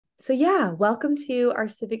So yeah, welcome to our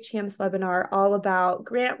Civic Champs webinar all about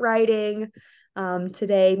grant writing.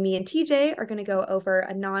 Today, me and TJ are going to go over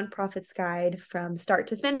a nonprofits guide from start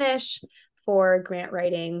to finish for Grant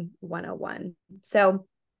Writing 101. So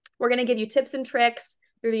we're going to give you tips and tricks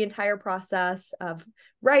through the entire process of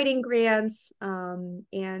writing grants,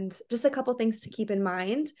 and just a couple things to keep in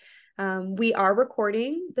mind. We are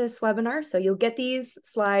recording this webinar, so you'll get these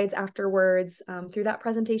slides afterwards through that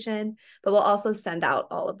presentation, but we'll also send out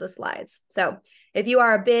all of the slides. So if you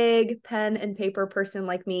are a big pen and paper person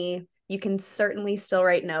like me, you can certainly still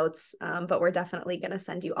write notes, but we're definitely going to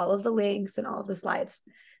send you all of the links and all of the slides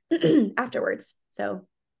afterwards. So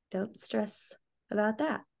don't stress about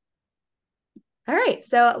that. All right,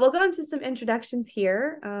 so we'll go into some introductions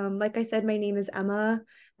here. Like I said, my name is Emma.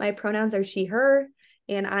 My pronouns are she, her,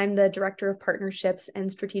 and I'm the Director of Partnerships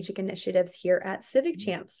and Strategic Initiatives here at Civic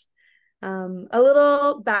Champs. A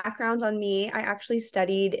little background on me, I actually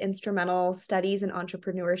studied instrumental studies and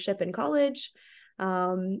entrepreneurship in college.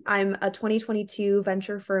 I'm a 2022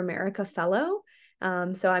 Venture for America Fellow.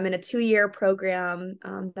 So I'm in a 2-year program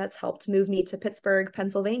that's helped move me to Pittsburgh,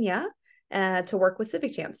 Pennsylvania, to work with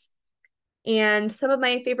Civic Champs. And some of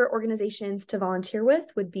my favorite organizations to volunteer with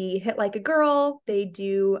would be Hit Like a Girl. They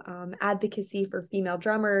do advocacy for female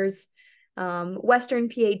drummers, Western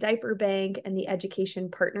PA Diaper Bank, and the Education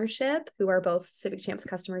Partnership, who are both Civic Champs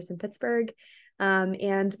customers in Pittsburgh,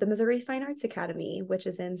 and the Missouri Fine Arts Academy, which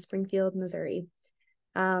is in Springfield, Missouri.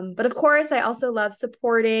 But of course, I also love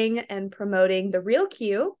supporting and promoting the Real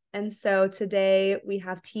Q. And so today we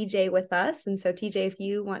have TJ with us. And so TJ, if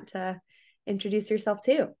you want to introduce yourself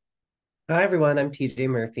too. Hi, everyone. I'm TJ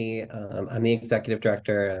Murphy. I'm the executive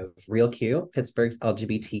director of Real Q, Pittsburgh's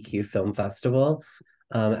LGBTQ Film Festival,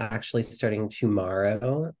 actually starting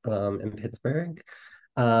tomorrow in Pittsburgh.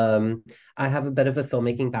 I have a bit of a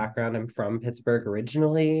filmmaking background. I'm from Pittsburgh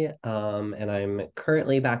originally, and I'm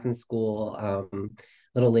currently back in school a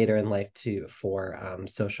little later in life for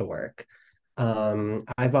social work.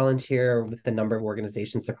 I volunteer with a number of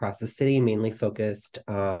organizations across the city, mainly focused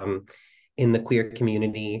in the queer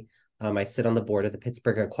community. I sit on the board of the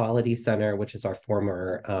Pittsburgh Equality Center, which is our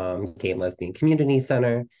former gay and lesbian community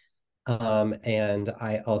center. And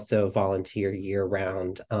I also volunteer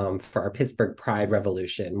year-round for our Pittsburgh Pride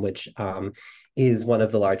Revolution, which is one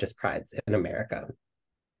of the largest prides in America.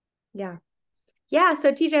 Yeah. Yeah,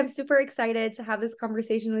 so TJ, I'm super excited to have this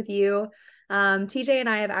conversation with you. TJ and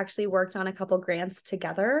I have actually worked on a couple grants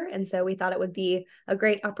together, and so we thought it would be a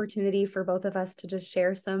great opportunity for both of us to just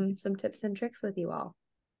share some tips and tricks with you all.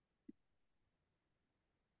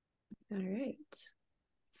 All right.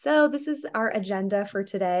 So this is our agenda for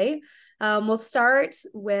today. We'll start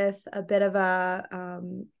with a bit of a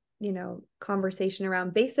conversation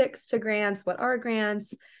around basics to grants. What are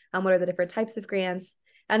grants? What are the different types of grants?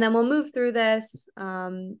 And then we'll move through this,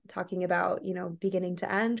 talking about, beginning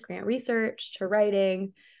to end, grant research to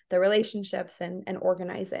writing, the relationships and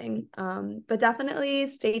organizing. But definitely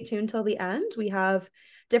stay tuned till the end. We have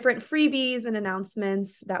different freebies and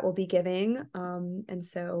announcements that we'll be giving. And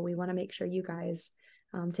so we want to make sure you guys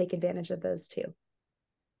take advantage of those too.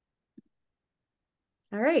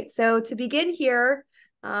 All right, so to begin here,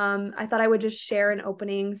 I thought I would just share an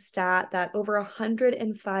opening stat that over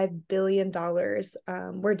 $105 billion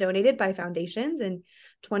were donated by foundations in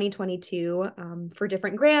 2022 for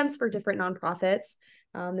different grants, for different nonprofits.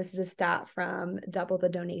 This is a stat from Double the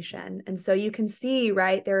Donation. And so you can see,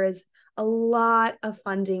 right, there is a lot of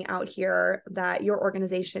funding out here that your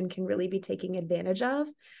organization can really be taking advantage of,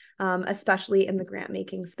 especially in the grant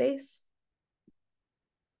making space.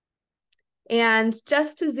 And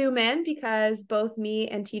just to zoom in, because both me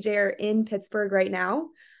and TJ are in Pittsburgh right now,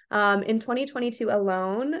 in 2022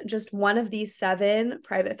 alone, just one of these 7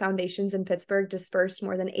 private foundations in Pittsburgh dispersed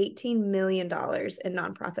more than $18 million in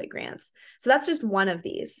nonprofit grants. So that's just one of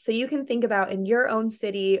these. So you can think about in your own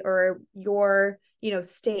city or your,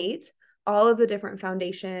 state, all of the different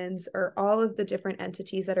foundations or all of the different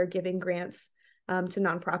entities that are giving grants to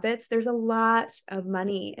nonprofits. There's a lot of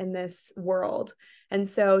money in this world. And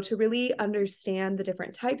so to really understand the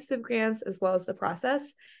different types of grants as well as the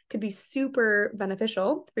process could be super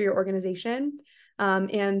beneficial for your organization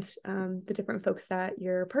and the different folks that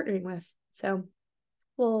you're partnering with. So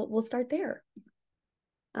we'll start there.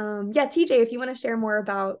 Yeah, TJ, if you want to share more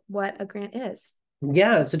about what a grant is.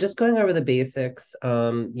 Yeah, so just going over the basics,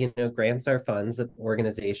 grants are funds that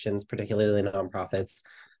organizations, particularly nonprofits,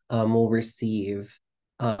 will receive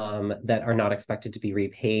that are not expected to be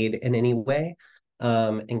repaid in any way.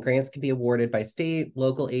 And grants can be awarded by state,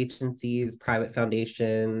 local agencies, private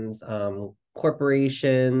foundations,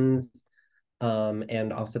 corporations,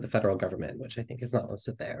 and also the federal government, which I think is not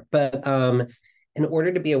listed there. But in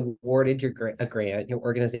order to be awarded a grant, your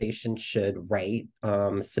organization should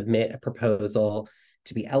submit a proposal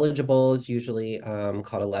to be eligible. Is usually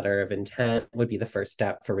called a letter of intent, would be the first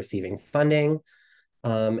step for receiving funding.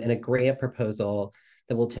 And a grant proposal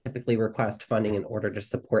that will typically request funding in order to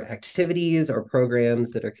support activities or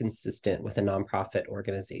programs that are consistent with a nonprofit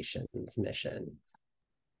organization's mission.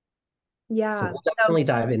 So Yeah. we'll So, definitely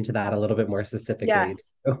dive into that a little bit more specifically.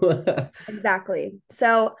 yes, exactly.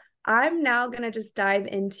 So I'm now going to just dive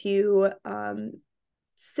into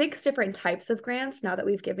 6 different types of grants now that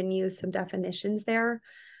we've given you some definitions there.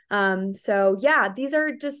 So yeah, these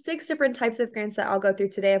are just 6 different types of grants that I'll go through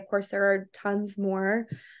today. Of course, there are tons more,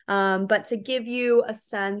 but to give you a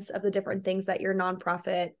sense of the different things that your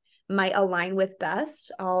nonprofit might align with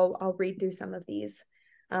best, I'll read through some of these.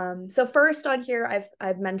 So first on here,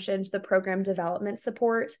 I've mentioned the program development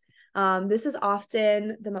support. This is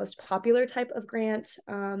often the most popular type of grant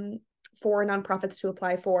for nonprofits to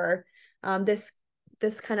apply for.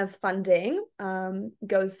 This kind of funding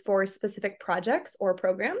goes for specific projects or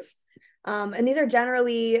programs. And these are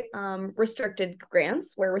generally restricted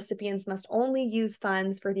grants where recipients must only use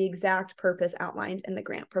funds for the exact purpose outlined in the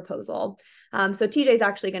grant proposal. So TJ is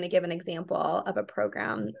actually going to give an example of a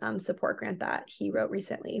program support grant that he wrote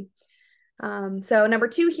recently. So number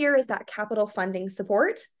 2 here is that capital funding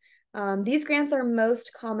support. These grants are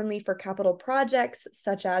most commonly for capital projects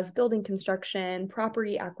such as building construction,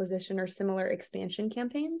 property acquisition, or similar expansion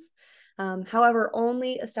campaigns. However,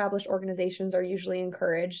 only established organizations are usually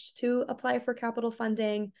encouraged to apply for capital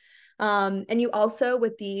funding. And you also,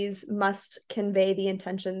 with these, must convey the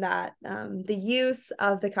intention that the use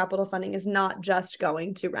of the capital funding is not just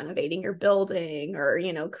going to renovating your building or,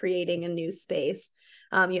 creating a new space.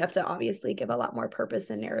 You have to obviously give a lot more purpose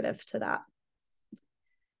and narrative to that.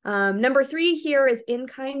 Number 3 here is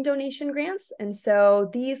in-kind donation grants. And so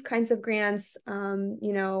these kinds of grants,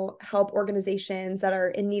 help organizations that are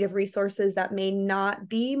in need of resources that may not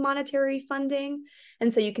be monetary funding.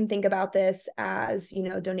 And so you can think about this as,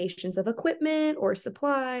 donations of equipment or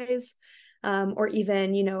supplies, or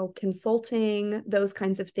even, consulting, those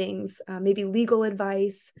kinds of things, maybe legal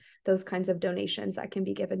advice, those kinds of donations that can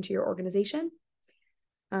be given to your organization.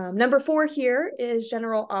 Number 4 here is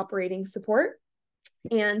general operating support.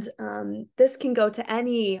 And this can go to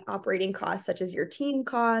any operating costs, such as your team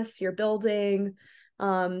costs, your building.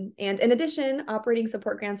 And in addition, operating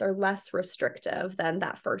support grants are less restrictive than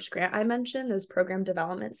that first grant I mentioned, those program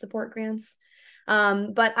development support grants.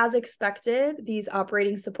 But as expected, these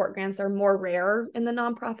operating support grants are more rare in the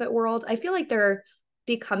nonprofit world. I feel like they're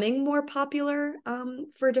becoming more popular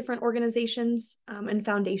for different organizations and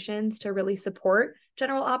foundations to really support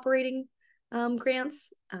general operating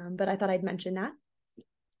grants. But I thought I'd mention that.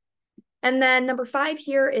 And then number 5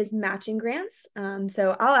 here is matching grants.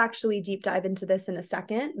 So I'll actually deep dive into this in a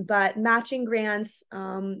second, but matching grants,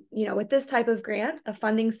 with this type of grant, a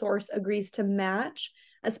funding source agrees to match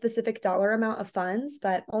a specific dollar amount of funds,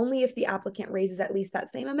 but only if the applicant raises at least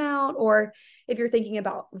that same amount, or if you're thinking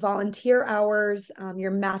about volunteer hours,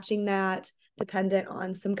 you're matching that dependent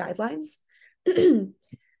on some guidelines.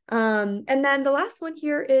 And then the last one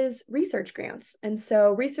here is research grants. And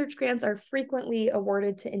so research grants are frequently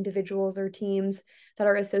awarded to individuals or teams that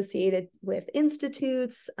are associated with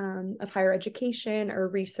institutes of higher education or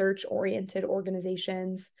research-oriented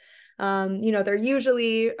organizations. They're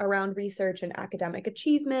usually around research and academic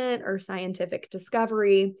achievement or scientific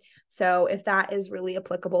discovery. So if that is really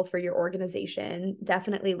applicable for your organization,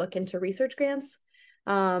 definitely look into research grants.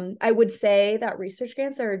 I would say that research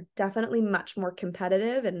grants are definitely much more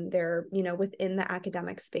competitive and they're, within the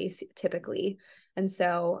academic space typically. And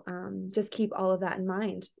so just keep all of that in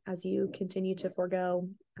mind as you continue to forego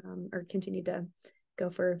or continue to go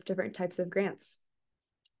for different types of grants.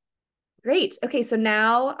 Great. Okay, so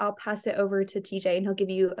now I'll pass it over to TJ and he'll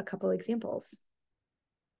give you a couple examples.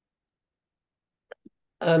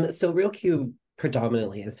 So RealQ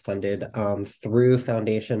predominantly is funded through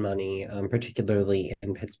foundation money, particularly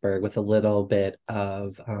in Pittsburgh, with a little bit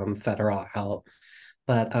of federal help.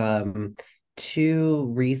 But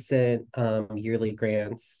 2 recent yearly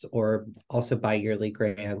grants, or also bi-yearly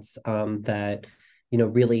grants, that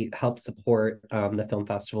really help support the film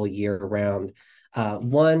festival year round.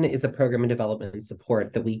 One is a program and development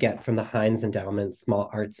support that we get from the Heinz Endowment Small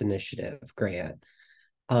Arts Initiative grant.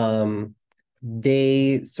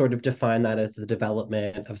 They sort of define that as the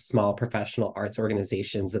development of small professional arts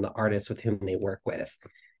organizations and the artists with whom they work with.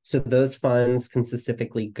 So those funds can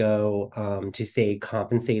specifically go to, say,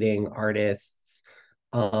 compensating artists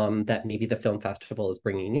that maybe the film festival is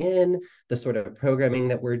bringing in, the sort of programming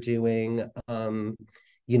that we're doing,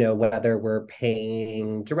 whether we're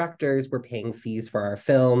paying directors, we're paying fees for our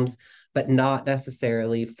films, but not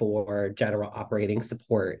necessarily for general operating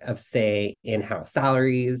support of, say, in-house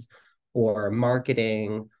salaries or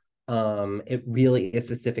marketing. It really is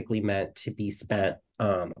specifically meant to be spent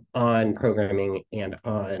on programming and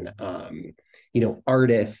on,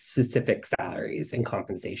 artist-specific salaries and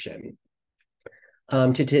compensation.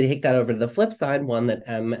 To take that over to the flip side, one that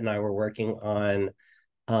Em and I were working on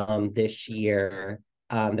this year,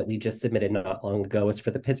 that we just submitted not long ago, was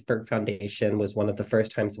for the Pittsburgh Foundation, was one of the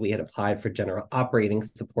first times we had applied for general operating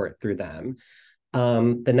support through them.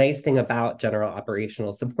 The nice thing about general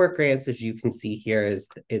operational support grants, as you can see here, is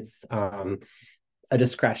it's a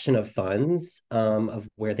discretion of funds of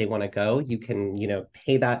where they want to go. You can,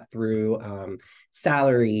 pay that through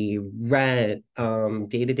salary, rent,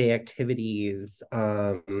 day-to-day activities,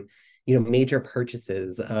 major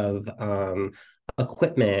purchases of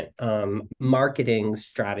equipment, marketing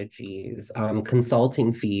strategies,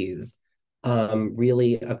 consulting fees,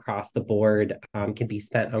 really across the board, can be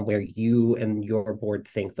spent on where you and your board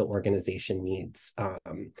think the organization needs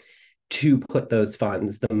to put those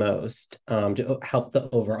funds the most, to help the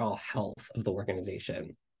overall health of the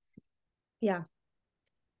organization. Yeah.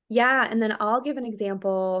 Yeah, and then I'll give an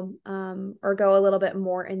example or go a little bit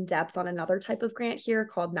more in depth on another type of grant here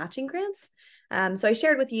called matching grants. So I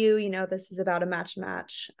shared with you, this is about a match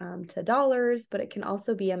to dollars, but it can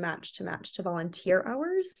also be a match to volunteer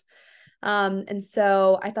hours. And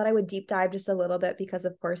so I thought I would deep dive just a little bit because,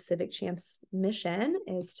 of course, Civic Champs' mission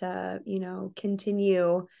is to,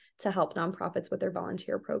 continue to help nonprofits with their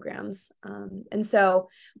volunteer programs. And so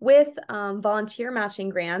with volunteer matching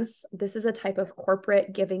grants, this is a type of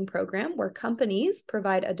corporate giving program where companies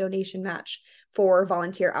provide a donation match for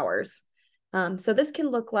volunteer hours. So this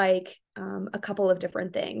can look like a couple of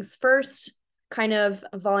different things. First, kind of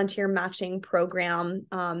a volunteer matching program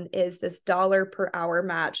is this dollar per hour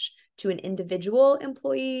match to an individual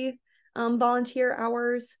employee volunteer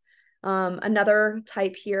hours. Another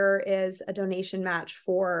type here is a donation match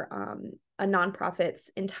for a nonprofit's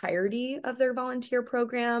entirety of their volunteer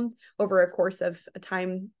program over a course of a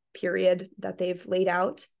time period that they've laid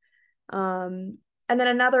out. And then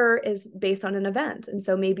another is based on an event. And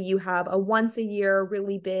so maybe you have a once a year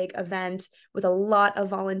really big event with a lot of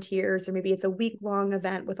volunteers, or maybe it's a week-long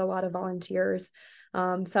event with a lot of volunteers.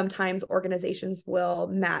 Sometimes organizations will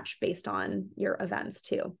match based on your events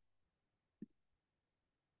too.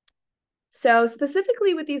 So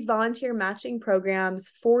specifically with these volunteer matching programs,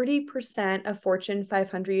 40% of Fortune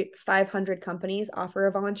 500 companies offer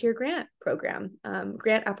a volunteer grant program,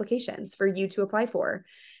 grant applications for you to apply for.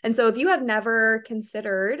 And so if you have never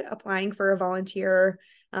considered applying for a volunteer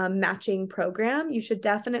matching program, you should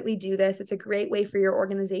definitely do this. It's a great way for your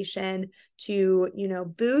organization to,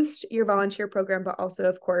 boost your volunteer program, but also,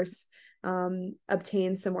 of course,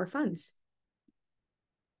 obtain some more funds.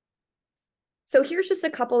 So here's just a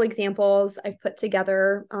couple examples I've put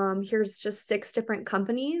together. Here's just 6 different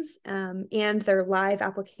companies and their live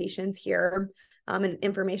applications here, and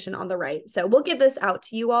information on the right. So we'll give this out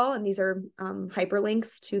to you all, and these are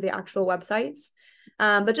hyperlinks to the actual websites.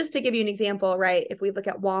 But just to give you an example, right, if we look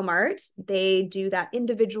at Walmart, they do that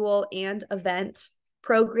individual and event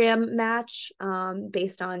program match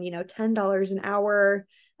based on, $10 an hour,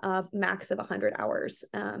 max of 100 hours.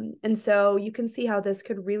 And so you can see how this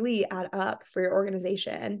could really add up for your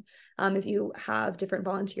organization if you have different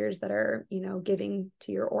volunteers that are, giving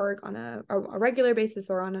to your org on a regular basis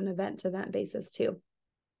or on an event-to-event basis too.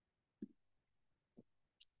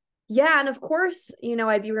 Yeah, and of course,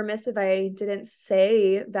 I'd be remiss if I didn't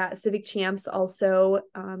say that Civic Champs also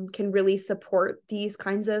can really support these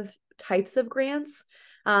kinds of types of grants.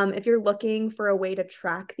 If you're looking for a way to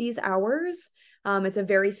track these hours, it's a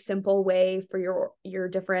very simple way for your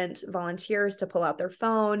different volunteers to pull out their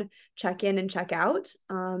phone, check in and check out,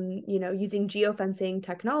 using geofencing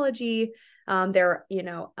technology. They're,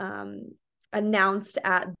 announced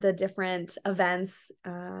at the different events,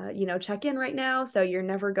 check in right now. So you're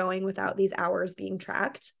never going without these hours being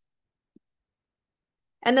tracked.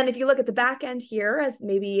 And then if you look at the back end here as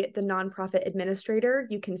maybe the nonprofit administrator,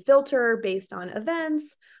 you can filter based on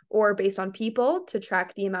events or based on people to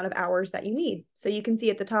track the amount of hours that you need. So you can see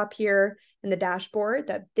at the top here in the dashboard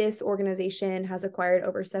that this organization has acquired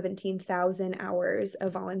over 17,000 hours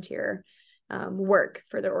of volunteer work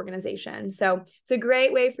for their organization. So it's a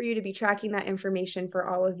great way for you to be tracking that information for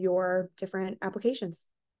all of your different applications.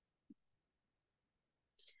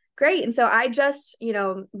 Great. And so I just,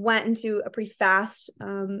 went into a pretty fast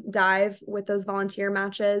dive with those volunteer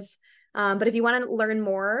matches. But if you want to learn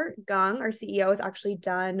more, Gung, our CEO, has actually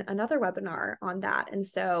done another webinar on that. And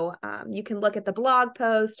so you can look at the blog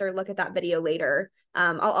post or look at that video later.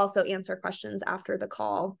 I'll also answer questions after the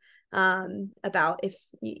call about if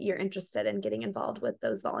you're interested in getting involved with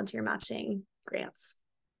those volunteer matching grants.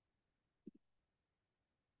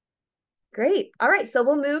 Great. All right. So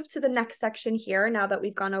we'll move to the next section here now that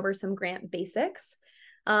we've gone over some grant basics.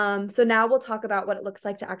 So now we'll talk about what it looks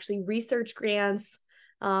like to actually research grants.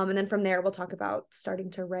 And then from there, we'll talk about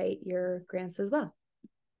starting to write your grants as well.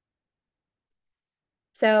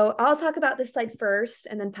 So I'll talk about this slide first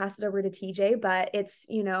and then pass it over to TJ, but it's,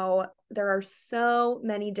 there are so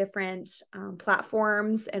many different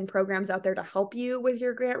platforms and programs out there to help you with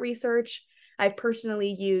your grant research. I've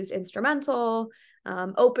personally used Instrumental,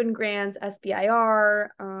 Open Grants, SBIR,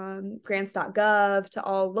 grants.gov to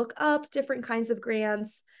all look up different kinds of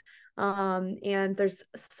grants. And there's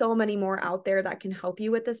so many more out there that can help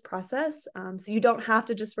you with this process. So you don't have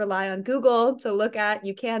to just rely on Google to look at.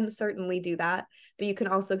 You can certainly do that, but you can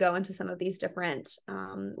also go into some of these different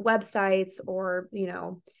websites or,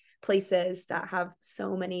 places that have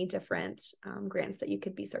so many different grants that you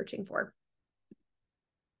could be searching for.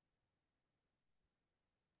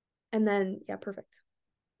 And then, yeah, perfect.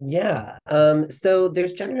 Yeah. So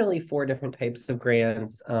there's generally four different types of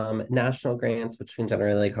grants. National grants, which can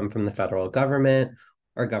generally come from the federal government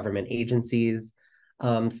or government agencies.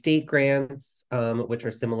 State grants, which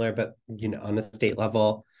are similar, but on a state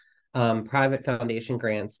level. Private foundation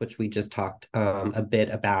grants, which we just talked a bit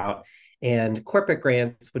about, and corporate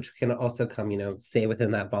grants, which can also come, say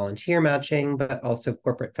within that volunteer matching, but also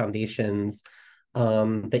corporate foundations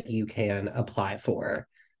that you can apply for.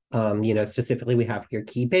 Specifically, we have here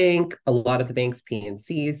Key Bank. A lot of the banks,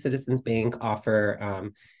 PNC, Citizens Bank,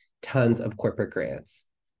 offer tons of corporate grants.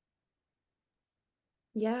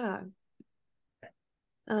 Yeah.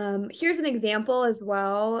 Here's an example as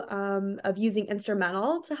well of using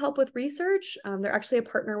Instrumental to help with research. They're actually a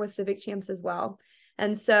partner with Civic Champs as well.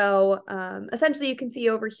 And so essentially you can see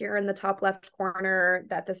over here in the top left corner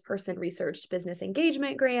that this person researched business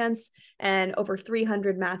engagement grants and over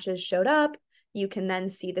 300 matches showed up. You can then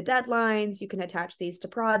see the deadlines. You can attach these to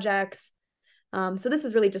projects. So this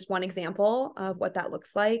is really just one example of what that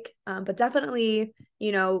looks like. But definitely,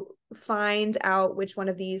 find out which one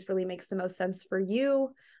of these really makes the most sense for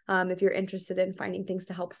you if you're interested in finding things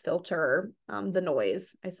to help filter the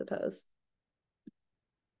noise, I suppose.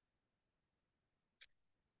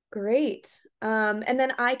 Great. And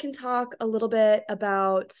then I can talk a little bit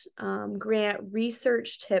about grant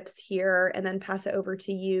research tips here and then pass it over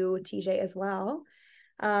to you, TJ, as well.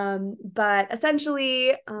 But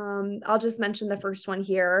essentially, I'll just mention the first one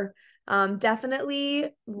here. Definitely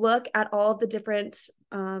look at all of the different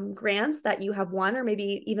grants that you have won or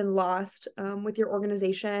maybe even lost with your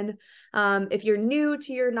organization. If you're new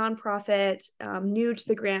to your nonprofit, new to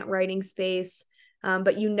the grant writing space,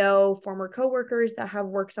 but former coworkers that have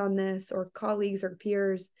worked on this or colleagues or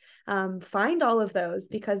peers, find all of those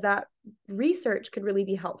because that research could really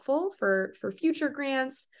be helpful for future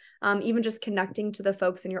grants. Even just connecting to the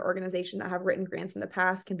folks in your organization that have written grants in the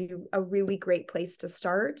past can be a really great place to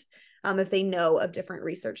start if they know of different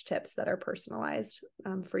research tips that are personalized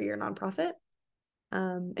for your nonprofit.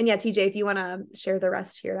 And yeah, TJ, if you want to share the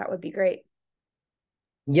rest here, that would be great.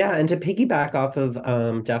 Yeah, and to piggyback off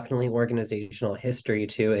of definitely organizational history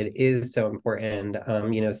too, it is so important.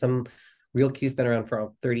 Some Real Q's been around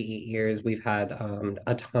for 38 years. We've had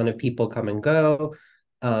a ton of people come and go,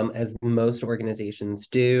 as most organizations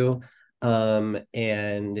do. And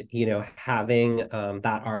having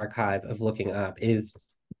that archive of looking up is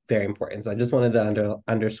very important. So I just wanted to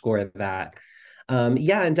underscore that.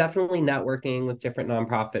 Yeah, and definitely networking with different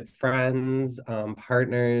nonprofit friends,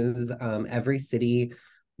 partners. Every city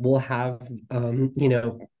will have,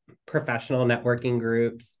 professional networking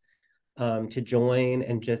groups to join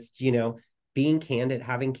and just, being candid,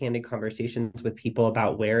 having candid conversations with people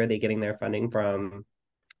about where are they getting their funding from?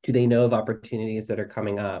 Do they know of opportunities that are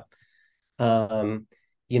coming up? And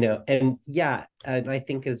yeah, and I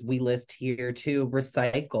think as we list here too,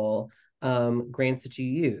 recycle grants that you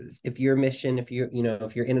use. If your mission, if you're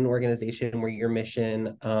in an organization where your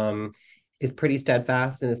mission is pretty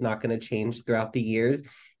steadfast and is not going to change throughout the years,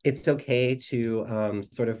 it's okay to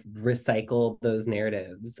sort of recycle those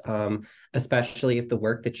narratives, especially if the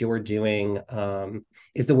work that you're doing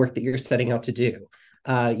is the work that you're setting out to do.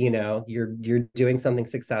 You're doing something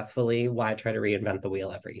successfully. Why try to reinvent the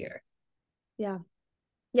wheel every year? Yeah.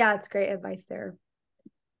 Yeah, it's great advice there.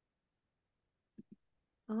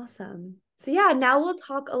 Awesome. So yeah, now we'll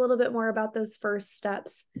talk a little bit more about those first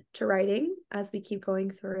steps to writing as we keep going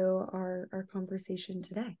through our conversation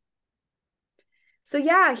today. So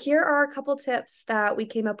yeah, here are a couple tips that we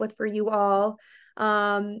came up with for you all.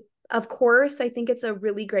 Of course, I think it's a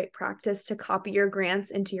really great practice to copy your grants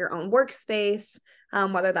into your own workspace,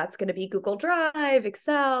 whether that's going to be Google Drive,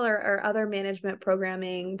 Excel, or other management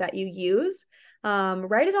programming that you use.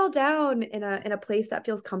 Write it all down in a place that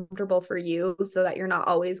feels comfortable for you, so that you're not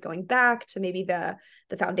always going back to maybe the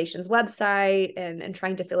foundation's website and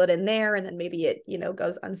trying to fill it in there, and then maybe it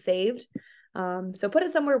goes unsaved. So put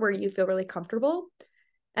it somewhere where you feel really comfortable.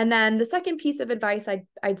 And then the second piece of advice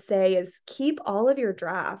I'd say is keep all of your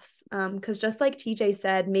drafts. Because just like TJ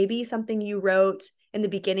said, maybe something you wrote in the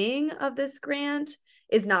beginning of this grant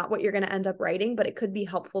is not what you're going to end up writing, but it could be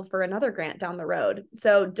helpful for another grant down the road.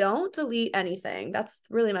 So don't delete anything. That's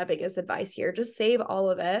really my biggest advice here. Just save all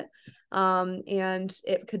of it. And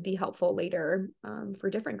it could be helpful later for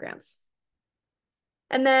different grants.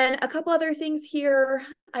 And then a couple other things here,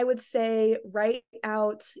 I would say write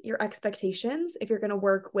out your expectations if you're going to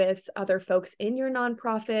work with other folks in your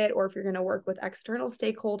nonprofit, or if you're going to work with external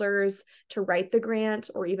stakeholders to write the grant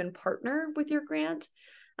or even partner with your grant.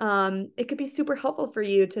 It could be super helpful for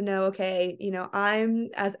you to know, okay, I'm,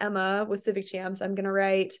 as Emma with Civic Champs, I'm going to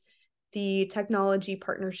write the technology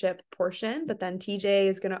partnership portion, but then TJ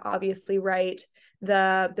is going to obviously write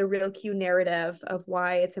the Real Q narrative of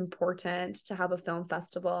why it's important to have a film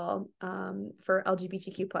festival for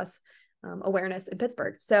LGBTQ plus awareness in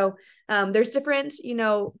Pittsburgh. So there's different,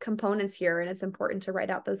 components here, and it's important to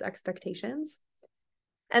write out those expectations.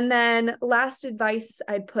 And then last advice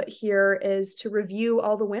I'd put here is to review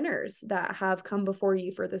all the winners that have come before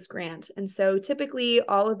you for this grant. And so typically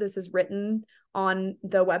all of this is written on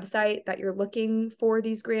the website that you're looking for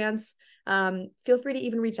these grants. Feel free to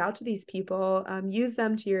even reach out to these people, use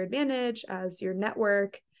them to your advantage as your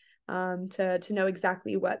network, to know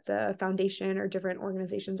exactly what the foundation or different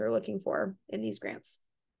organizations are looking for in these grants.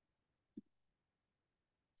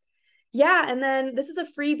 Yeah, and then this is a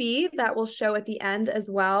freebie that will show at the end as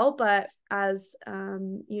well. But as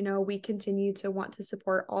we continue to want to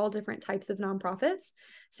support all different types of nonprofits,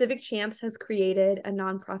 Civic Champs has created a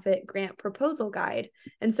nonprofit grant proposal guide.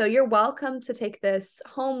 And so you're welcome to take this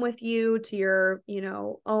home with you to your,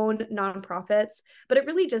 own nonprofits. But it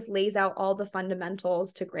really just lays out all the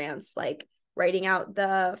fundamentals to grants, like writing out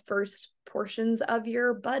the first portions of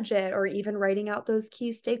your budget, or even writing out those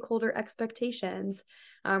key stakeholder expectations,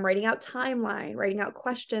 writing out timeline, writing out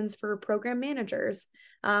questions for program managers.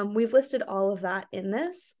 We've listed all of that in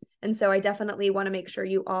this. And so I definitely want to make sure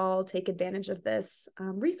you all take advantage of this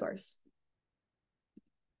resource.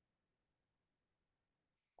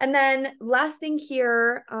 And then last thing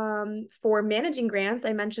here, for managing grants,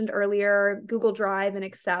 I mentioned earlier Google Drive and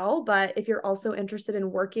Excel, but if you're also interested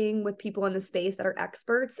in working with people in the space that are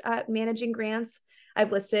experts at managing grants,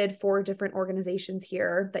 I've listed 4 different organizations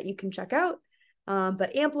here that you can check out.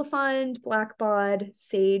 But Amplifund, Blackbaud,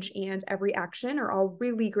 Sage, and Every Action are all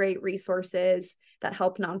really great resources that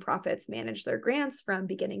help nonprofits manage their grants from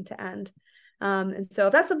beginning to end. And so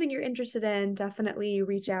if that's something you're interested in, definitely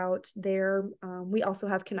reach out there. We also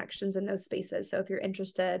have connections in those spaces. So if you're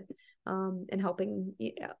interested in helping,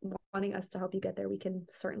 wanting us to help you get there, we can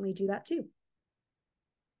certainly do that too.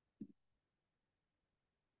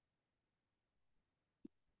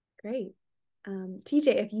 Great. TJ,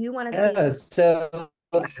 if you want to take... So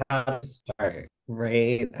how to start,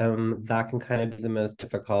 right? That can kind of be the most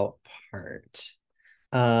difficult part.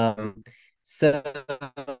 So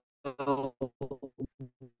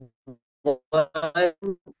one,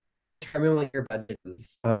 determine what your budget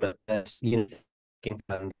is, that can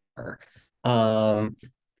fund for.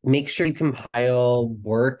 Make sure you compile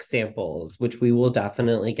work samples, which we will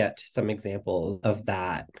definitely get to some examples of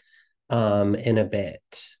that in a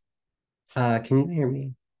bit. Can you hear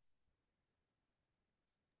me?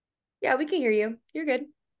 Yeah, we can hear you. You're good.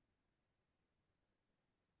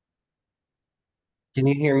 Can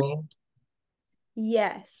you hear me?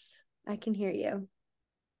 Yes, I can hear you.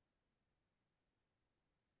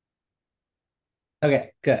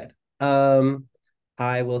 Okay, good.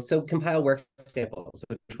 I will so compile work samples,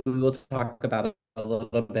 which we will talk about a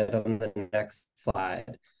little bit on the next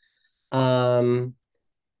slide.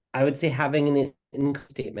 I would say having an income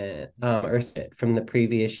statement or from the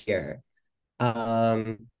previous year.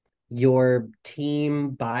 Your team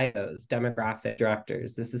bios, demographic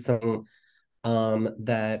directors. This is something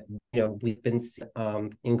that we've been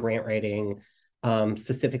in grant writing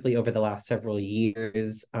specifically over the last several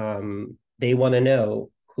years. They want to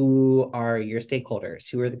know, who are your stakeholders,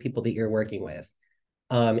 who are the people that you're working with,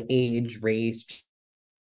 age, race.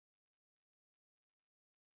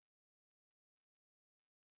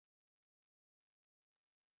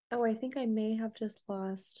 Oh, I think I may have just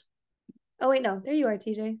lost Oh, wait, no, there you are,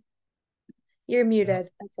 TJ. You're muted.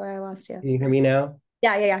 That's why I lost you. Can you hear me now?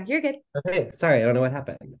 Yeah. You're good. Okay, sorry, I don't know what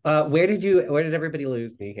happened. Where did everybody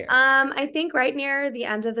lose me here? I think right near the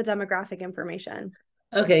end of the demographic information.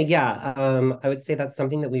 Okay, yeah. I would say that's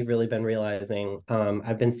something that we've really been realizing.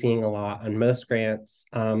 I've been seeing a lot on most grants,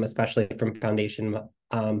 especially from foundation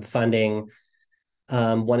funding,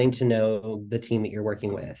 wanting to know the team that you're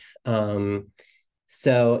working with.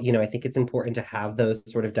 So, I think it's important to have those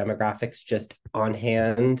sort of demographics just on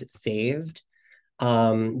hand saved.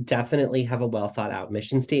 Definitely have a well thought out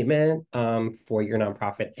mission statement for your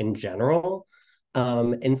nonprofit in general.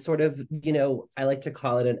 And sort of, I like to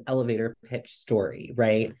call it an elevator pitch story,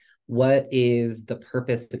 right? What is the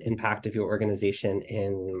purpose and impact of your organization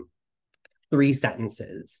in 3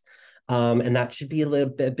 sentences? And that should be a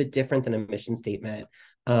bit different than a mission statement.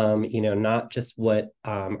 Not just what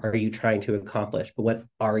are you trying to accomplish, but what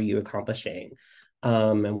are you accomplishing?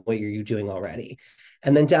 And what are you doing already?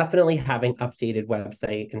 And then definitely having updated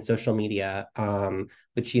website and social media,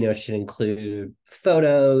 which should include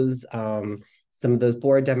photos, some of those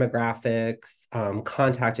board demographics,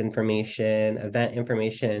 contact information, event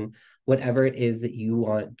information, whatever it is that you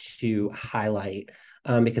want to highlight,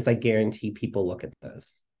 because I guarantee people look at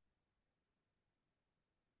those.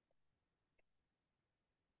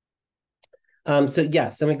 So yeah,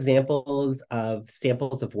 some examples of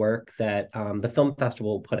samples of work that the film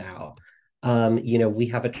festival will put out. We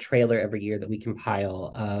have a trailer every year that we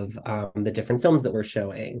compile of the different films that we're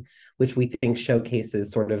showing, which we think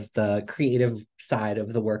showcases sort of the creative side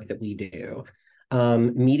of the work that we do.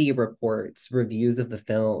 Media reports, reviews of the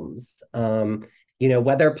films,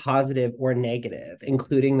 whether positive or negative,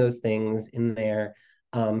 including those things in there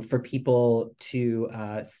for people to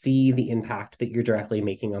see the impact that you're directly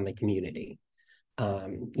making on the community.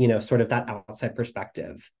 Sort of that outside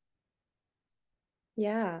perspective.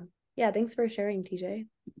 Yeah. Yeah. Thanks for sharing, TJ.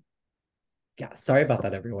 Yeah, sorry about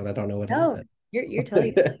that, everyone. I don't know what No, happened. you're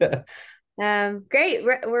totally great.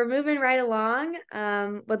 We're moving right along.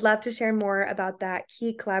 Would love to share more about that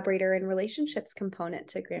key collaborator and relationships component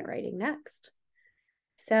to grant writing next.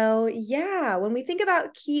 So yeah, when we think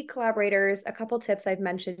about key collaborators, a couple tips I've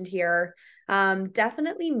mentioned here.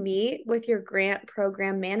 Definitely meet with your grant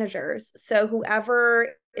program managers. So whoever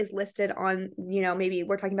is listed on, maybe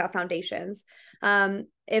we're talking about foundations.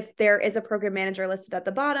 If there is a program manager listed at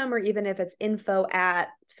the bottom, or even if it's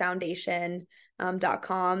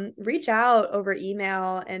info@foundation.com, reach out over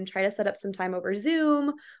email and try to set up some time over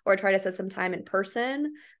Zoom or try to set some time in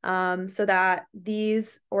person, so that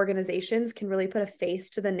these organizations can really put a face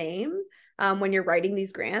to the name when you're writing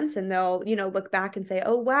these grants, and they'll, look back and say,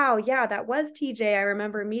 oh, wow, yeah, that was TJ. I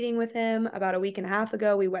remember meeting with him about a week and a half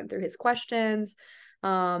ago. We went through his questions.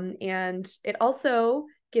 And it also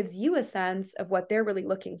gives you a sense of what they're really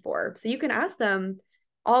looking for. So you can ask them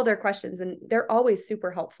all their questions and they're always super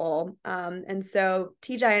helpful. And so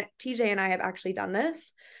TJ and I have actually done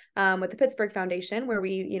this with the Pittsburgh Foundation, where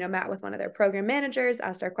we, met with one of their program managers,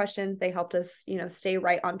 asked our questions. They helped us, stay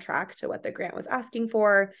right on track to what the grant was asking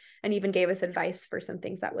for, and even gave us advice for some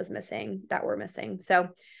things that were missing. So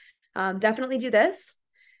definitely do this.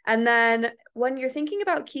 And then when you're thinking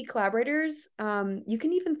about key collaborators, you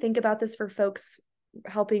can even think about this for folks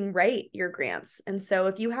helping write your grants. And so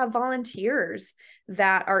if you have volunteers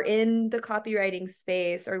that are in the copywriting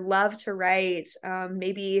space or love to write,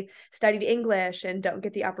 maybe studied English and don't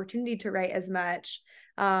get the opportunity to write as much,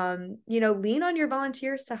 lean on your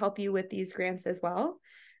volunteers to help you with these grants as well.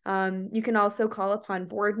 You can also call upon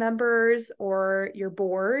board members or your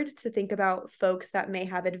board to think about folks that may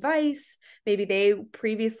have advice. Maybe they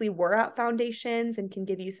previously were at foundations and can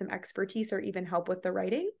give you some expertise or even help with the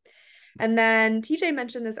writing. And then TJ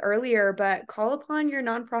mentioned this earlier, but call upon your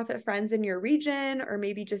nonprofit friends in your region, or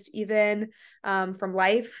maybe just even from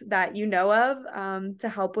life that you know of, to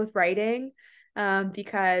help with writing.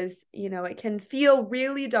 Because, it can feel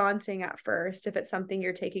really daunting at first if it's something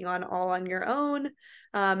you're taking on all on your own.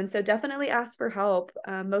 And so definitely ask for help.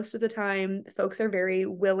 Most of the time, folks are very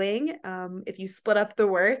willing, if you split up the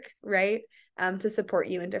work, right, to support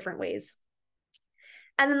you in different ways.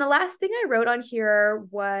 And then the last thing I wrote on here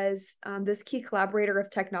was this key collaborator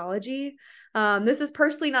of technology. This is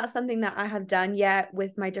personally not something that I have done yet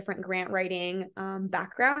with my different grant writing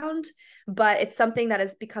background, but it's something that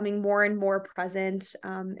is becoming more and more present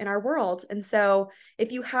in our world. And so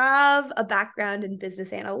if you have a background in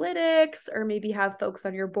business analytics, or maybe have folks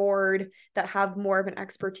on your board that have more of an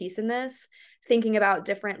expertise in this, thinking about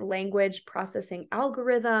different language processing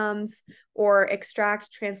algorithms or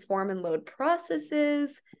extract, transform, and load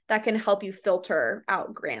processes that can help you filter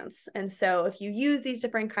out grants. And so if you use these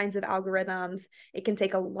different kinds of algorithms, It can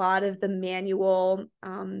take a lot of the manual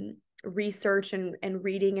research and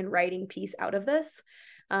reading and writing piece out of this.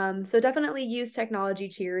 So definitely use technology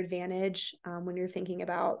to your advantage when you're thinking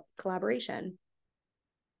about collaboration.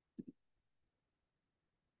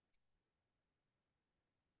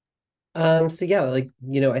 So yeah, like,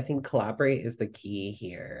 I think collaborate is the key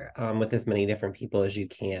here, with as many different people as you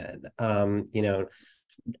can.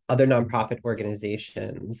 Other nonprofit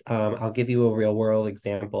organizations. I'll give you a real world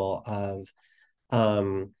example of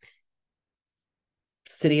um,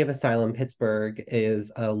 City of Asylum Pittsburgh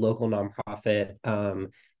is a local nonprofit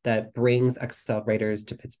that brings exile writers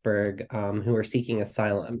to Pittsburgh who are seeking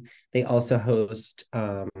asylum. They also host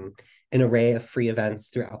an array of free events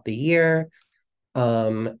throughout the year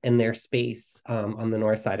in their space on the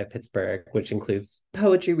north side of Pittsburgh, which includes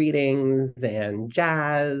poetry readings and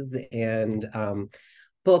jazz and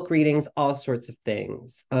book readings, all sorts of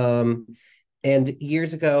things. And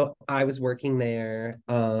years ago, I was working there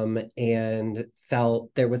and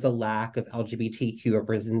felt there was a lack of LGBTQ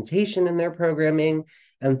representation in their programming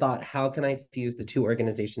and thought, how can I fuse the two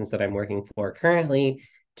organizations that I'm working for currently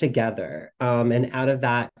together? And out of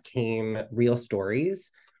that came Real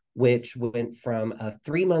Stories, which went from a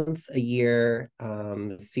 3 month a year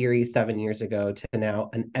series 7 years ago to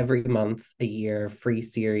now an every month a year free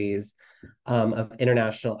series of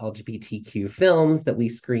international LGBTQ films that we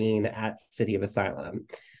screen at City of Asylum.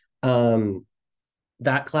 Um,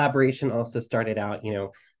 that collaboration also started out,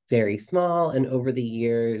 very small, and over the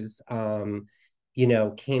years,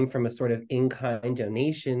 came from a sort of in-kind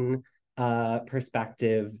donation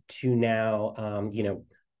perspective to now,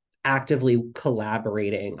 actively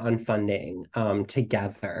collaborating on funding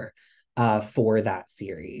together for that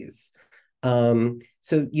series.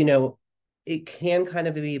 So, it can kind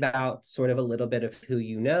of be about sort of a little bit of who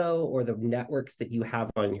you know or the networks that you have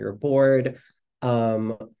on your board,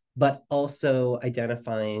 but also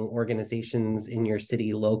identifying organizations in your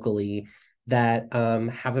city locally that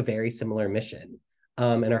have a very similar mission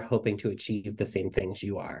and are hoping to achieve the same things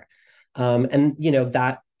you are. And,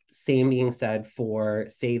 that same being said for,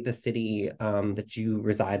 say, the city that you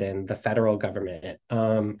reside in, the federal government,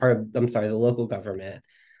 or I'm sorry, the local government,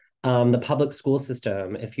 the public school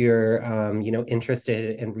system, if you're,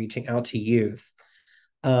 interested in reaching out to youth,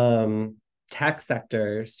 um, tech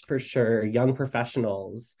sectors for sure, young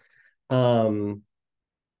professionals. Um,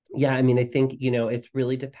 yeah, I mean, I think, it's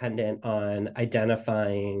really dependent on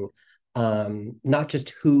identifying not just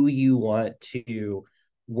who you want to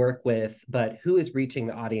work with, but who is reaching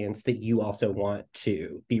the audience that you also want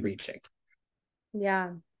to be reaching.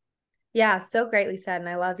 Yeah. Yeah, so greatly said. And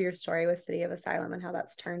I love your story with City of Asylum and how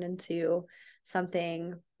that's turned into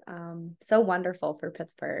something so wonderful for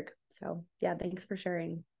Pittsburgh. So, yeah, thanks for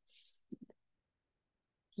sharing.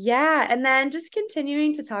 Yeah, and then just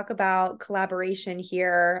continuing to talk about collaboration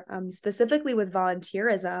here, specifically with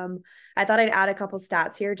volunteerism, I thought I'd add a couple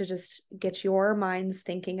stats here to just get your minds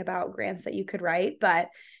thinking about grants that you could write. But,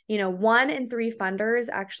 1 in 3 funders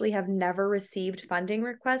actually have never received funding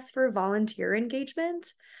requests for volunteer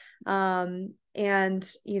engagement. And,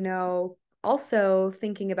 also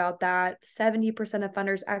thinking about that, 70% of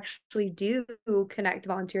funders actually do connect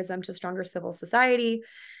volunteerism to stronger civil society.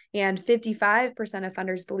 And 55% of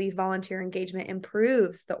funders believe volunteer engagement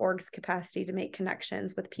improves the org's capacity to make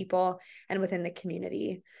connections with people and within the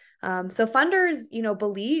community. So funders,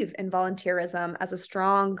 believe in volunteerism as a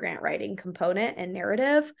strong grant writing component and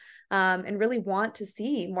narrative, and really want to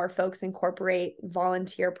see more folks incorporate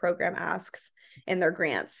volunteer program asks in their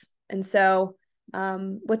grants. And so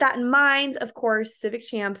with that in mind, of course, Civic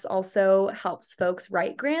Champs also helps folks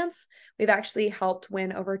write grants. We've actually helped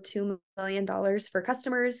win over $2 million for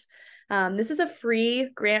customers. This is a free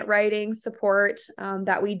grant writing support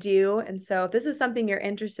that we do. And so if this is something you're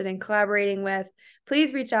interested in collaborating with,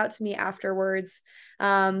 please reach out to me afterwards.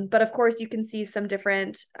 But of course, you can see some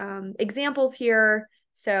different examples here.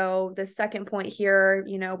 So the second point here,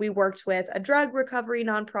 we worked with a drug recovery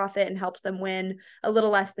nonprofit and helped them win a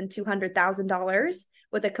little less than $200,000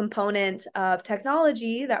 with a component of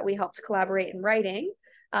technology that we helped collaborate in writing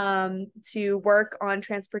to work on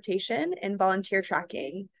transportation and volunteer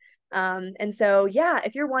tracking. And so, yeah,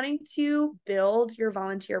 if you're wanting to build your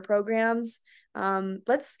volunteer programs,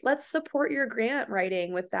 let's support your grant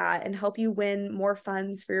writing with that and help you win more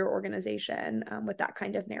funds for your organization with that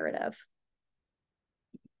kind of narrative.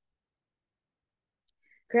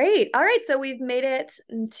 Great. All right. So we've made it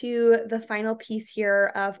to the final piece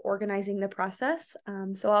here of organizing the process.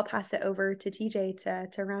 So I'll pass it over to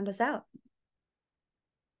TJ to round us out.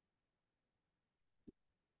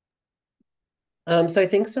 So I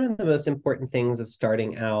think some of the most important things of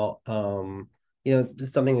starting out, this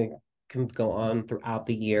is something that can go on throughout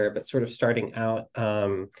the year, but sort of starting out,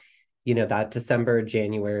 that December,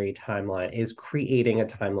 January timeline is creating a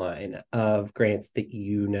timeline of grants that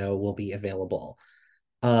will be available.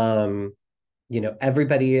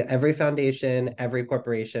 Everybody, every foundation, every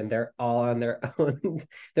corporation, they're all on their own,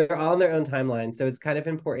 they're all on their own timeline. So it's kind of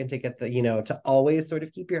important to get to always sort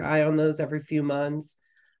of keep your eye on those every few months,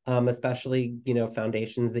 especially,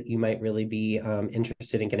 foundations that you might really be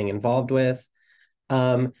interested in getting involved with.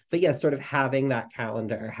 But yeah, sort of having that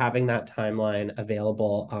calendar, having that timeline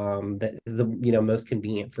available, that is the, most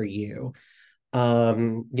convenient for you.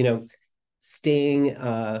 Um, you know, Staying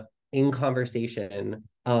in conversation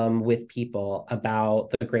with people about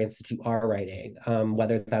the grants that you are writing,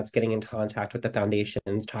 whether that's getting in contact with the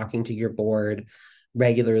foundations, talking to your board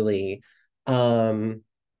regularly. And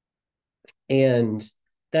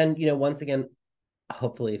then, once again,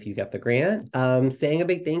 hopefully if you get the grant, saying a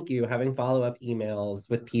big thank you, having follow-up emails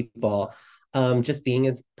with people, just being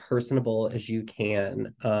as personable as you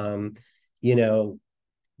can. You know,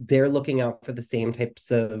 they're looking out for the same types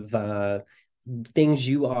of things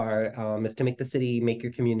you are, is to make the city, make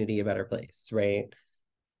your community a better place, right?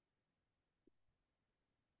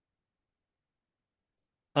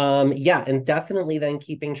 Yeah, and definitely then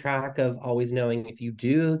keeping track of always knowing if you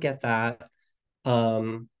do get that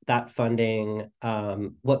funding,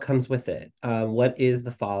 what comes with it, what is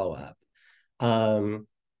the follow-up, what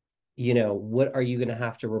are you going to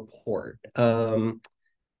have to report?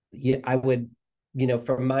 Yeah, I would,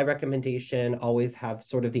 from my recommendation, always have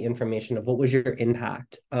sort of the information of what was your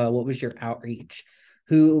impact, what was your outreach,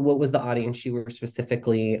 what was the audience you were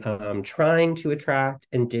specifically trying to attract,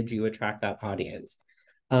 and did you attract that audience?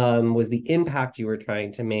 Was the impact you were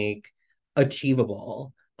trying to make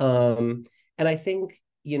achievable? And I think,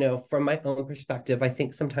 from my own perspective, I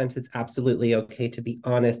think sometimes it's absolutely okay to be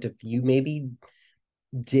honest if you maybe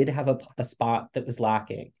did have a spot that was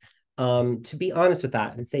lacking, to be honest with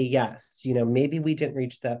that and say, yes, maybe we didn't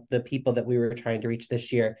reach the people that we were trying to reach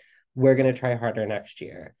this year. We're going to try harder next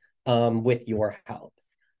year, with your help.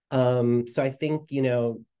 So I think,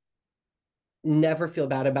 never feel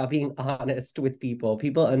bad about being honest with people.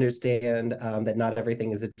 People understand that not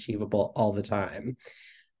everything is achievable all the time.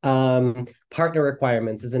 Partner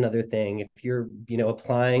requirements is another thing. If you're,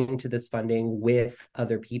 applying to this funding with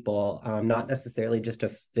other people, not necessarily just a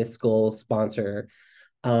fiscal sponsor,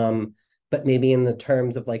 but maybe in the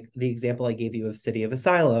terms of like the example I gave you of City of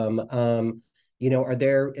Asylum,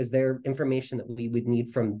 is there information that we would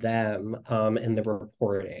need from them in the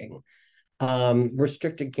reporting?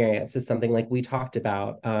 Restricted grants is something like we talked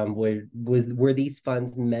about. Were these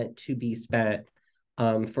funds meant to be spent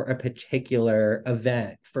for a particular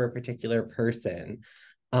event, for a particular person?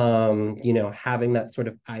 Having that sort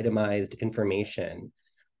of itemized information.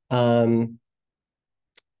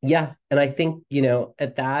 Yeah, and I think,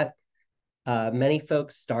 at that, many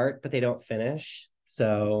folks start, but they don't finish.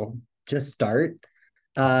 So just start.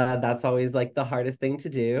 That's always like the hardest thing to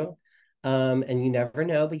do. And you never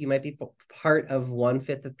know, but you might be part of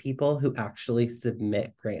 1/5 of people who actually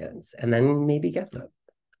submit grants and then maybe get them.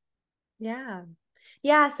 Yeah.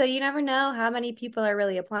 Yeah, so you never know how many people are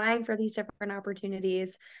really applying for these different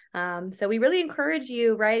opportunities. So we really encourage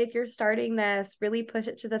you, right? If you're starting this, really push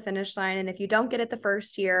it to the finish line. And if you don't get it the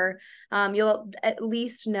first year, you'll at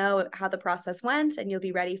least know how the process went and you'll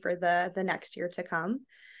be ready for the next year to come.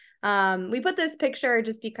 We put this picture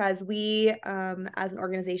just because we, as an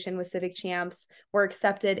organization with Civic Champs, were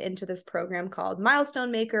accepted into this program called Milestone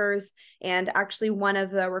Makers. And actually, one of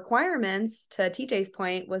the requirements, to TJ's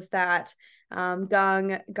point, was that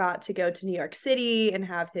Gung got to go to New York City and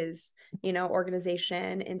have his,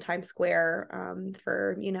 organization in Times Square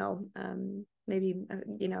for, maybe,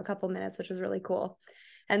 a couple minutes, which was really cool.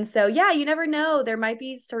 And so, yeah, you never know. There might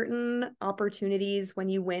be certain opportunities when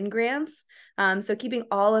you win grants. So keeping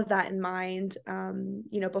all of that in mind,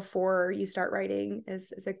 before you start writing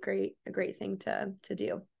is a great thing to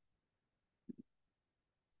do.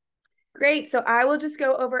 Great. So I will just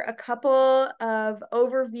go over a couple of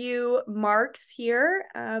overview marks here,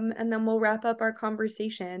 and then we'll wrap up our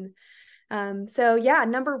conversation. So yeah,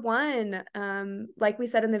 number one, like we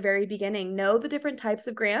said in the very beginning, know the different types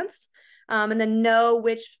of grants, and then know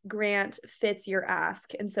which grant fits your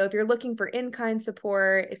ask. And so if you're looking for in-kind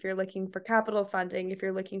support, if you're looking for capital funding, if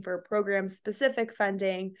you're looking for program-specific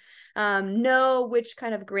funding, know which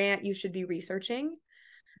kind of grant you should be researching.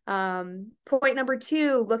 Point number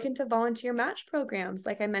two, look into volunteer match programs.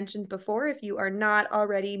 Like I mentioned before, if you are not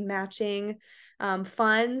already matching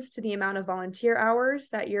funds to the amount of volunteer hours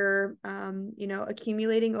that you're,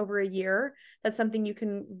 accumulating over a year, that's something you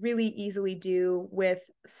can really easily do with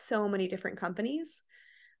so many different companies.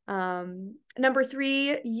 Number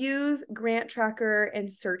 3, use grant tracker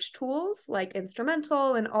and search tools like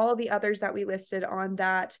Instrumental and all the others that we listed on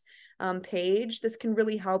that page. This can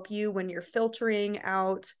really help you when you're filtering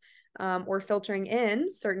out or filtering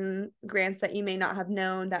in certain grants that you may not have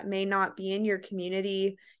known, that may not be in your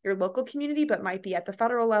community, your local community, but might be at the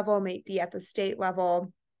federal level, might be at the state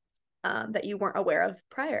level, that you weren't aware of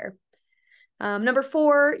prior. Number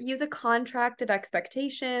 4, use a contract of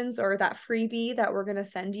expectations or that freebie that we're going to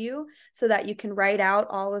send you so that you can write out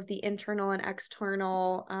all of the internal and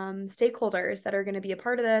external stakeholders that are going to be a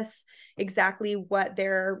part of this, exactly what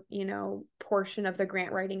their, portion of the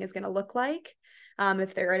grant writing is going to look like.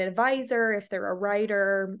 If they're an advisor, if they're a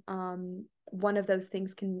writer, one of those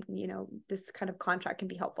things can, this kind of contract can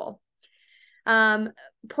be helpful.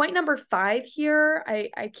 Point number 5 here,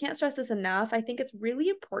 I can't stress this enough. I think it's really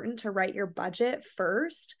important to write your budget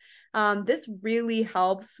first. This really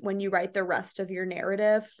helps when you write the rest of your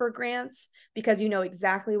narrative for grants because you know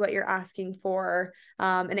exactly what you're asking for,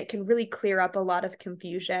 and it can really clear up a lot of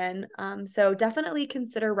confusion. So definitely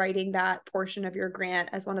consider writing that portion of your grant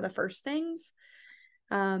as one of the first things.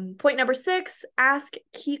 Point number 6, ask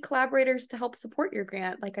key collaborators to help support your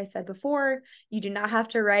grant. Like I said before, you do not have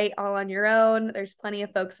to write all on your own. There's plenty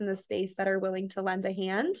of folks in the space that are willing to lend a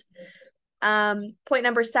hand. Point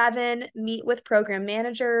number 7, meet with program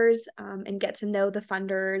managers and get to know the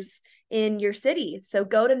funders in your city. So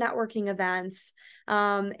go to networking events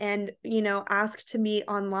and, ask to meet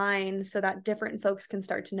online so that different folks can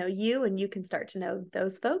start to know you and you can start to know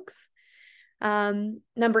those folks.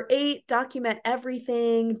 Number 8, document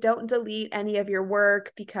everything. Don't delete any of your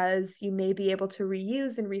work because you may be able to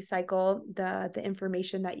reuse and recycle the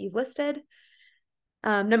information that you've listed.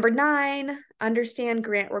 Number 9, understand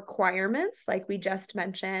grant requirements, like we just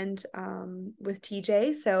mentioned with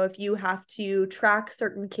TJ. So if you have to track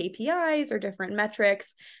certain KPIs or different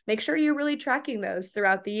metrics, make sure you're really tracking those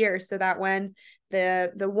throughout the year so that when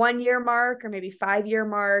the 1-year mark or maybe 5-year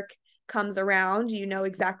mark comes around, you know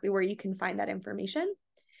exactly where you can find that information.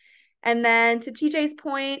 And then to TJ's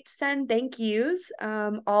point, send thank yous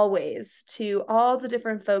always to all the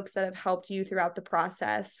different folks that have helped you throughout the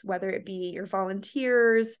process, whether it be your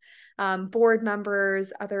volunteers, board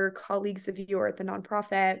members, other colleagues of yours at the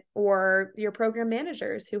nonprofit, or your program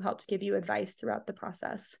managers who helped give you advice throughout the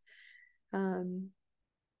process.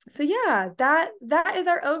 So yeah, that is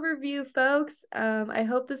our overview, folks. I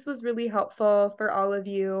hope this was really helpful for all of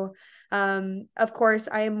you. Of course,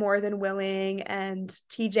 I am more than willing, and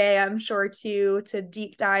TJ, I'm sure too, to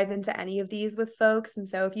deep dive into any of these with folks. And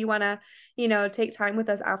so if you want to, take time with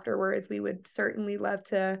us afterwards, we would certainly love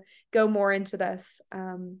to go more into this.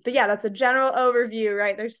 But yeah, that's a general overview,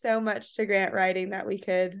 right? There's so much to grant writing that we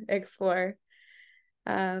could explore.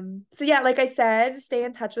 So yeah, like I said, stay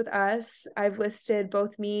in touch with us. I've listed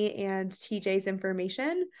both me and TJ's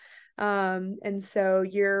information. And so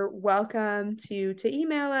you're welcome to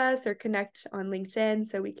email us or connect on LinkedIn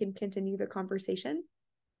so we can continue the conversation.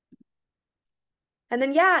 And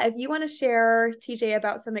then, yeah, if you want to share, TJ,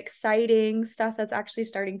 about some exciting stuff that's actually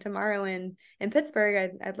starting tomorrow in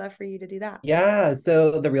Pittsburgh, I'd love for you to do that. Yeah,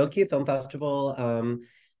 so the Real Q Film Festival,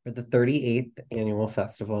 for the 38th annual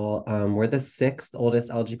festival. We're the 6th oldest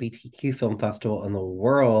LGBTQ film festival in the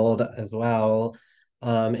world as well.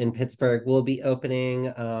 In Pittsburgh, we'll be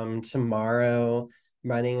opening tomorrow,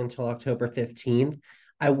 running until October 15th.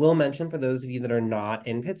 I will mention for those of you that are not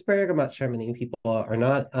in Pittsburgh, I'm not sure how many people are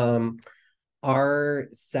not, our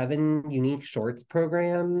 7 unique shorts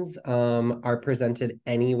programs are presented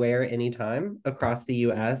anywhere, anytime across the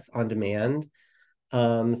US on demand.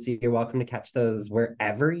 So you're welcome to catch those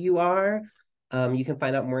wherever you are. You can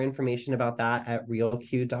find out more information about that at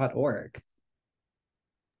realq.org.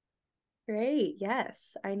 Great.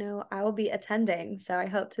 Yes, I know I will be attending, so I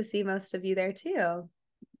hope to see most of you there too.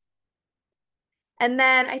 And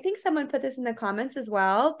then I think someone put this in the comments as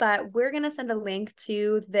well, but we're going to send a link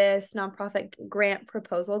to this nonprofit grant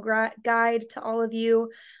proposal guide to all of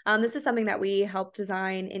you. This is something that we helped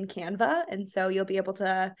design in Canva. And so you'll be able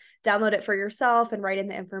to download it for yourself and write in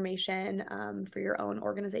the information for your own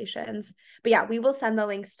organizations. But yeah, we will send the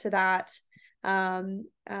links to that. And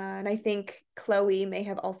I think Chloe may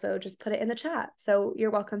have also just put it in the chat. So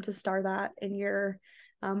you're welcome to star that in your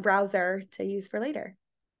browser to use for later.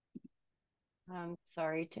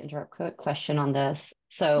 Sorry to interrupt. Quick question on this.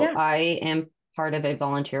 So Yeah. I am part of a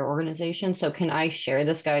volunteer organization. So can I share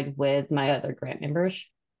this guide with my other grant members?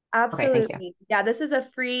 Absolutely. Okay, Yeah, this is a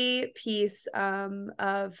free piece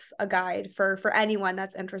of a guide for anyone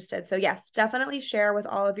that's interested. So yes, definitely share with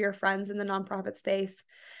all of your friends in the nonprofit space.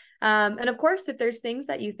 And of course, if there's things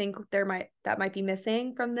that you think that might be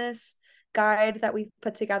missing from this guide that we've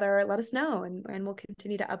put together, let us know, and we'll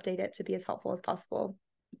continue to update it to be as helpful as possible.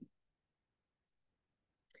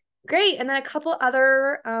 Great. And then a couple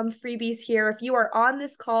other freebies here. If you are on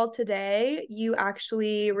this call today, you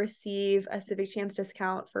actually receive a Civic Champs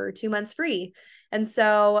discount for 2 months free. And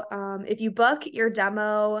so if you book your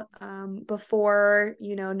demo before,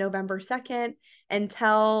 November 2nd and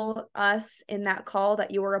tell us in that call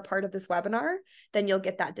that you were a part of this webinar, then you'll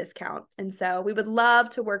get that discount. And so we would love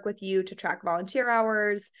to work with you to track volunteer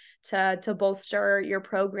hours, to bolster your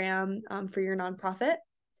program for your nonprofit.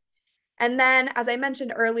 And then, as I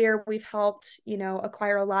mentioned earlier, we've helped,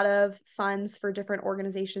 acquire a lot of funds for different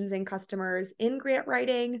organizations and customers in grant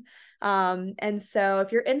writing. And so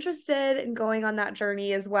if you're interested in going on that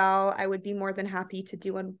journey as well, I would be more than happy to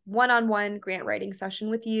do a one-on-one grant writing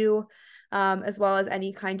session with you, as well as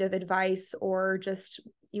any kind of advice, or just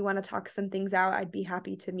you want to talk some things out, I'd be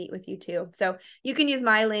happy to meet with you too. So you can use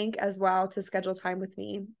my link as well to schedule time with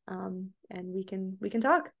me, and we can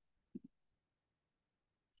talk.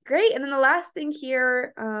 Great. And then the last thing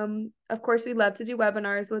here, of course, we love to do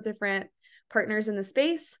webinars with different partners in the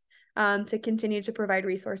space to continue to provide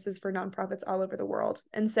resources for nonprofits all over the world.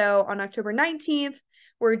 And so on October 19th,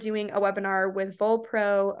 we're doing a webinar with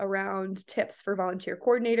VolPro around tips for volunteer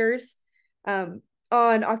coordinators. On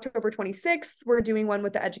October 26th, we're doing one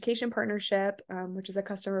with the Education Partnership, which is a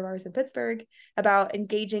customer of ours in Pittsburgh, about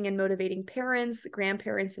engaging and motivating parents,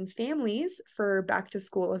 grandparents, and families for back to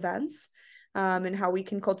school events. And how we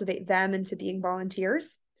can cultivate them into being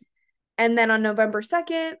volunteers. And then on November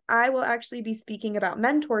 2nd, I will actually be speaking about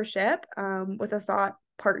mentorship with a thought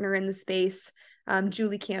partner in the space,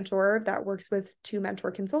 Julie Cantor, that works with 2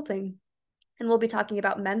 Mentor Consulting. And we'll be talking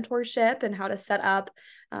about mentorship and how to set up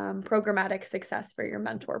programmatic success for your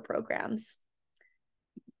mentor programs.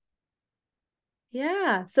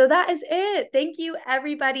 Yeah, so that is it. Thank you,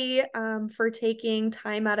 everybody, for taking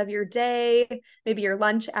time out of your day, maybe your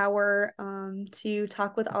lunch hour, to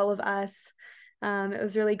talk with all of us. It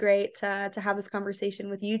was really great to have this conversation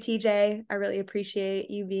with you, TJ. I really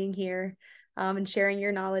appreciate you being here and sharing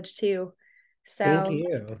your knowledge too. So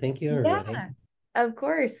Thank you, everybody. Yeah, of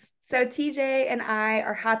course. So TJ and I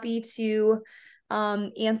are happy to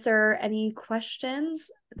answer any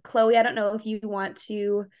questions. Chloe, I don't know if you want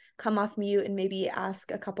to come off mute and maybe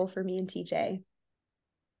ask a couple for me and TJ.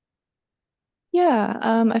 Yeah,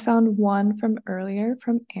 I found one from earlier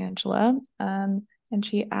from Angela, and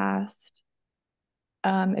she asked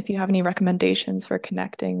if you have any recommendations for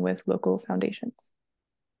connecting with local foundations.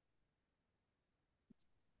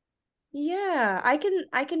 Yeah,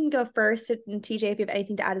 I can go first, and TJ, if you have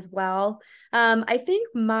anything to add as well. I think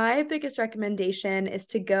my biggest recommendation is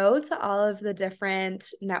to go to all of the different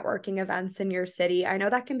networking events in your city. I know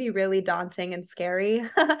that can be really daunting and scary,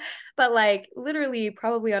 but like literally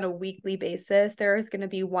probably on a weekly basis, there is going to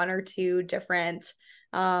be 1 or 2 different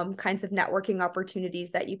kinds of networking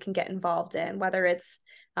opportunities that you can get involved in, whether it's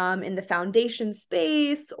in the foundation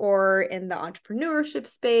space or in the entrepreneurship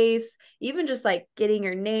space. Even just like getting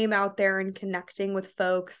your name out there and connecting with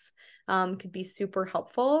folks could be super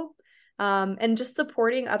helpful. And just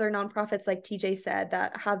supporting other nonprofits, like TJ said,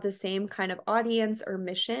 that have the same kind of audience or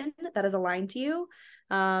mission that is aligned to you.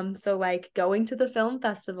 So like going to the film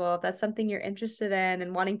festival, if that's something you're interested in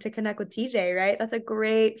and wanting to connect with TJ, right? That's a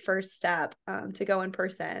great first step to go in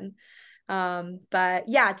person. But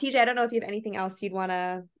yeah, TJ, I don't know if you have anything else you'd want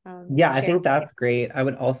to Yeah, I share. think that's great. I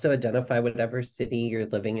would also identify whatever city you're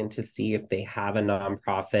living in to see if they have a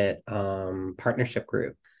nonprofit partnership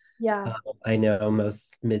group. Yeah. I know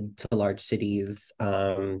most mid to large cities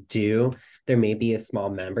do. There may be a small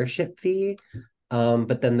membership fee,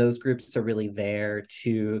 but then those groups are really there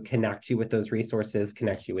to connect you with those resources,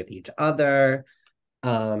 connect you with each other,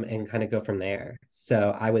 and kind of go from there.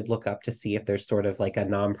 So I would look up to see if there's sort of like a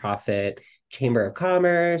nonprofit chamber of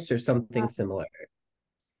commerce or something similar.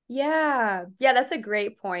 Yeah, that's a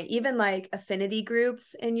great point. Even like affinity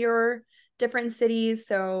groups in your different cities.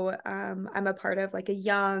 So I'm a part of like a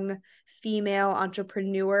young female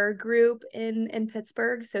entrepreneur group in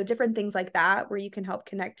Pittsburgh. So different things like that where you can help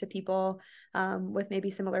connect to people with maybe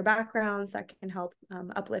similar backgrounds that can help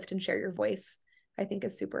uplift and share your voice, I think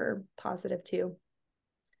is super positive too.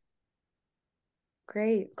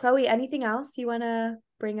 Great. Chloe, anything else you want to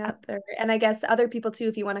bring up? And I guess other people too,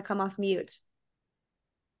 if you want to come off mute.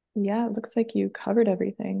 Yeah, it looks like you covered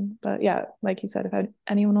everything. But yeah, like you said, if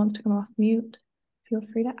anyone wants to come off mute, feel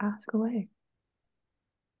free to ask away.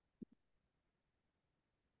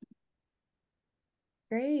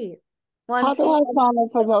 Great. How do I sign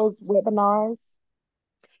up for those webinars?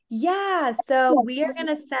 Yeah, so we're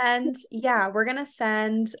gonna send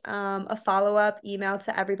a follow-up email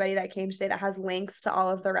to everybody that came today that has links to all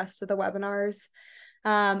of the rest of the webinars.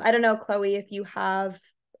 I don't know, Chloe, if you have,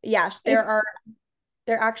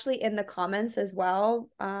 they're actually in the comments as well.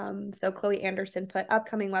 So Chloe Anderson put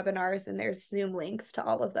upcoming webinars and there's Zoom links to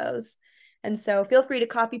all of those. And so feel free to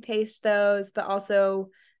copy paste those, but also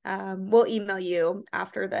we'll email you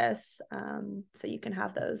after this so you can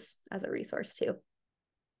have those as a resource too.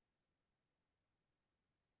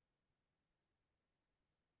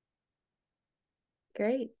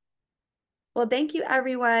 Great. Well, thank you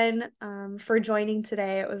everyone for joining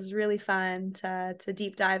today. It was really fun to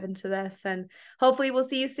deep dive into this, and hopefully we'll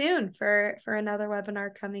see you soon for another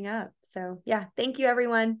webinar coming up. So yeah, thank you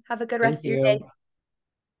everyone. Have a good rest of your day.